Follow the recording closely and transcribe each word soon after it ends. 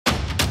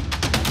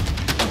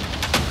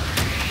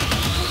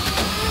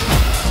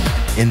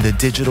In the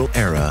digital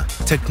era,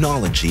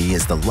 technology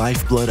is the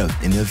lifeblood of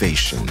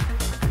innovation.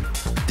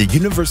 The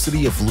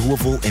University of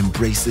Louisville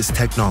embraces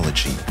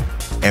technology.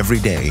 Every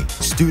day,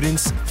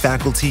 students,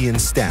 faculty,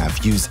 and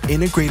staff use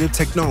integrative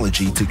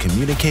technology to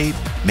communicate,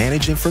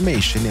 manage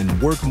information,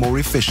 and work more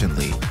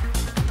efficiently.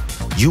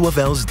 U of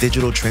L's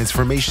Digital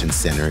Transformation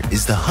Center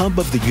is the hub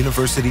of the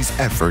university's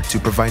effort to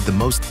provide the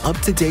most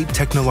up-to-date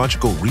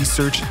technological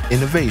research,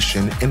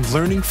 innovation, and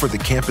learning for the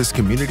campus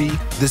community,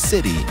 the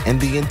city,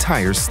 and the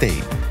entire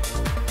state.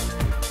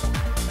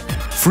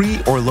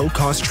 Free or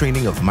low-cost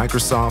training of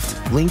Microsoft,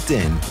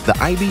 LinkedIn, the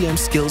IBM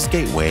Skills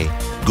Gateway,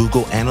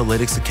 Google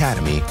Analytics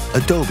Academy,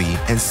 Adobe,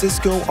 and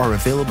Cisco are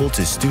available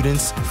to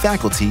students,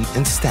 faculty,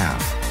 and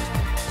staff,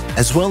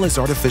 as well as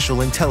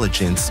artificial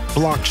intelligence,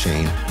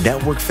 blockchain,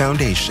 network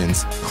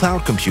foundations,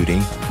 cloud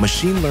computing,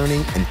 machine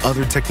learning, and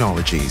other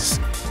technologies.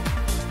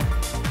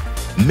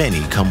 Many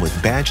come with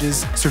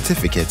badges,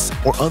 certificates,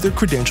 or other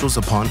credentials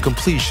upon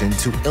completion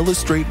to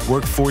illustrate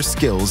workforce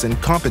skills and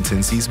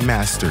competencies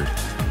mastered.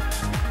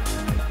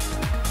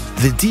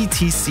 The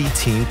DTC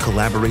team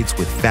collaborates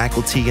with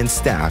faculty and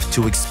staff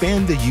to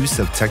expand the use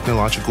of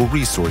technological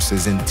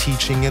resources in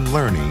teaching and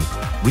learning,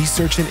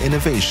 research and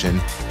innovation,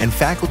 and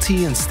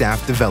faculty and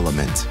staff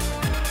development.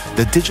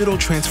 The Digital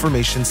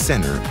Transformation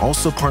Center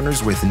also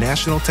partners with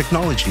national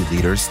technology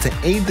leaders to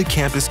aid the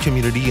campus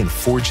community in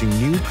forging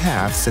new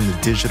paths in the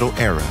digital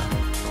era.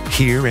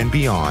 Here and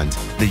beyond,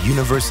 the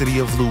University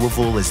of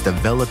Louisville is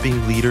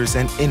developing leaders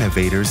and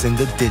innovators in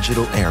the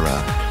digital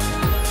era.